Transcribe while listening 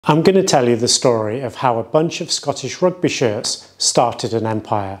I'm going to tell you the story of how a bunch of Scottish rugby shirts started an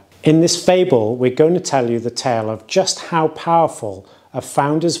empire. In this fable, we're going to tell you the tale of just how powerful a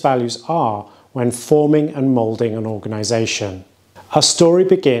founder's values are when forming and moulding an organisation. Our story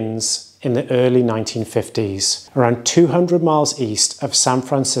begins in the early 1950s. Around 200 miles east of San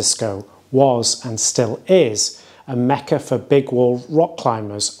Francisco was, and still is, a mecca for big wall rock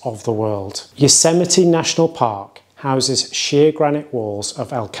climbers of the world. Yosemite National Park houses sheer granite walls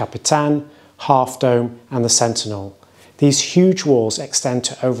of El Capitan, Half Dome and the Sentinel. These huge walls extend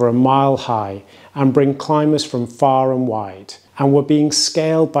to over a mile high and bring climbers from far and wide, and were being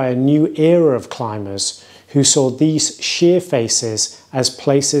scaled by a new era of climbers who saw these sheer faces as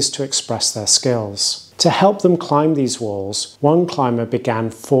places to express their skills. To help them climb these walls, one climber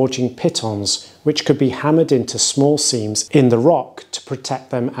began forging pitons which could be hammered into small seams in the rock to protect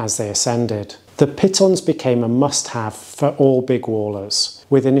them as they ascended. The pitons became a must-have for all big wallers,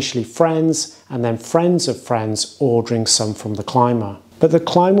 with initially friends and then friends of friends ordering some from the climber. But the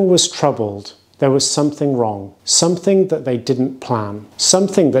climber was troubled. There was something wrong, something that they didn't plan,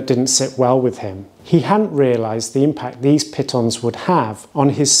 something that didn't sit well with him. He hadn't realised the impact these pitons would have on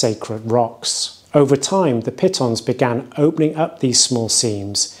his sacred rocks. Over time, the pitons began opening up these small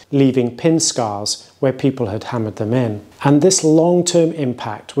seams, leaving pin scars where people had hammered them in. And this long-term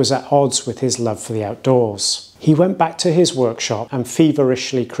impact was at odds with his love for the outdoors. He went back to his workshop and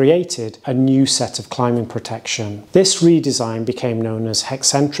feverishly created a new set of climbing protection. This redesign became known as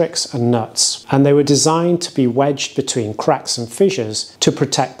hexentrics and nuts, and they were designed to be wedged between cracks and fissures to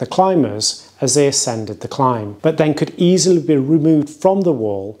protect the climbers as they ascended the climb, but then could easily be removed from the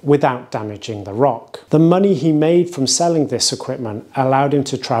wall without damaging the rock. The money he made from selling this equipment allowed him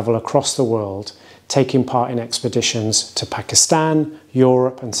to travel across the world, taking part in expeditions to Pakistan,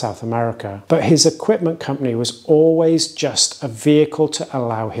 Europe and South America. But his equipment company was always just a vehicle to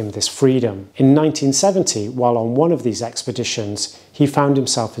allow him this freedom. In 1970, while on one of these expeditions, he found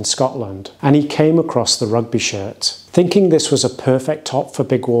himself in Scotland and he came across the rugby shirt. Thinking this was a perfect top for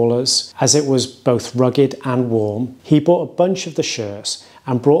big wallers, as it was both rugged and warm, he bought a bunch of the shirts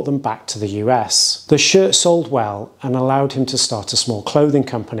and brought them back to the US. The shirt sold well and allowed him to start a small clothing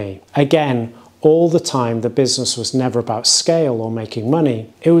company. Again, all the time, the business was never about scale or making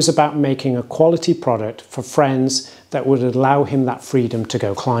money. It was about making a quality product for friends that would allow him that freedom to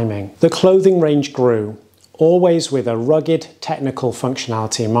go climbing. The clothing range grew, always with a rugged technical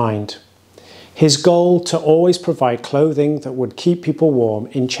functionality in mind. His goal to always provide clothing that would keep people warm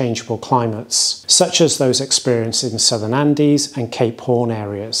in changeable climates, such as those experienced in Southern Andes and Cape Horn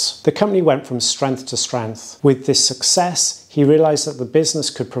areas. The company went from strength to strength. With this success, he realized that the business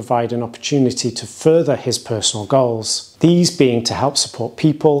could provide an opportunity to further his personal goals, these being to help support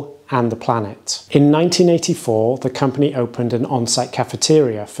people and the planet. In 1984, the company opened an on-site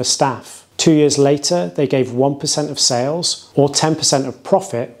cafeteria for staff. 2 years later, they gave 1% of sales, or 10% of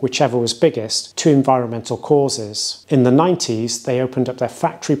profit, whichever was biggest, to environmental causes. In the 90s, they opened up their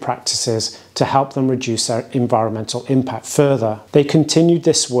factory practices to help them reduce their environmental impact further. They continued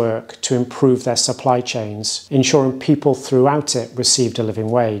this work to improve their supply chains, ensuring people throughout it received a living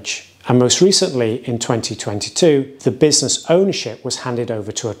wage. And most recently, in 2022, the business ownership was handed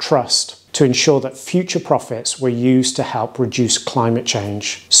over to a trust to ensure that future profits were used to help reduce climate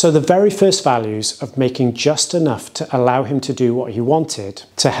change. So the very first values of making just enough to allow him to do what he wanted,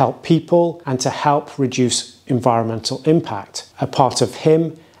 to help people and to help reduce environmental impact, are part of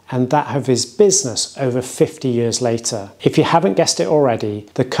him and that of his business over 50 years later. If you haven't guessed it already,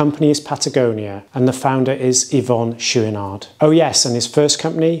 the company is Patagonia and the founder is Yvon Chouinard. Oh yes, and his first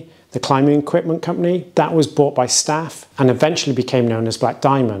company, the climbing equipment company, that was bought by staff and eventually became known as Black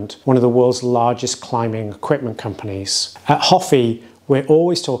Diamond, one of the world's largest climbing equipment companies. At Hoffi, we're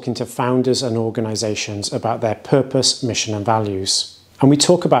always talking to founders and organisations about their purpose, mission and values. And we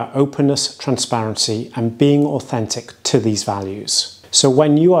talk about openness, transparency and being authentic to these values. So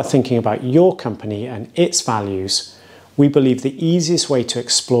when you are thinking about your company and its values, we believe the easiest way to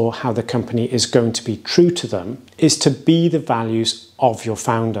explore how the company is going to be true to them is to be the values of your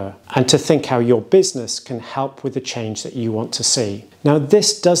founder and to think how your business can help with the change that you want to see. Now,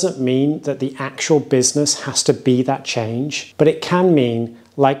 this doesn't mean that the actual business has to be that change, but it can mean,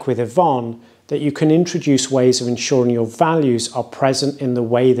 like with Yvon, that you can introduce ways of ensuring your values are present in the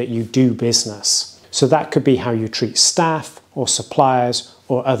way that you do business. So that could be how you treat staff or suppliers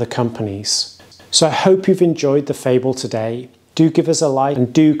or other companies. So I hope you've enjoyed the fable today. Do give us a like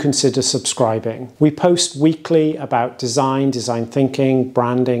and do consider subscribing. We post weekly about design thinking,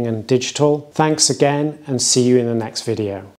 branding and digital. Thanks again and see you in the next video.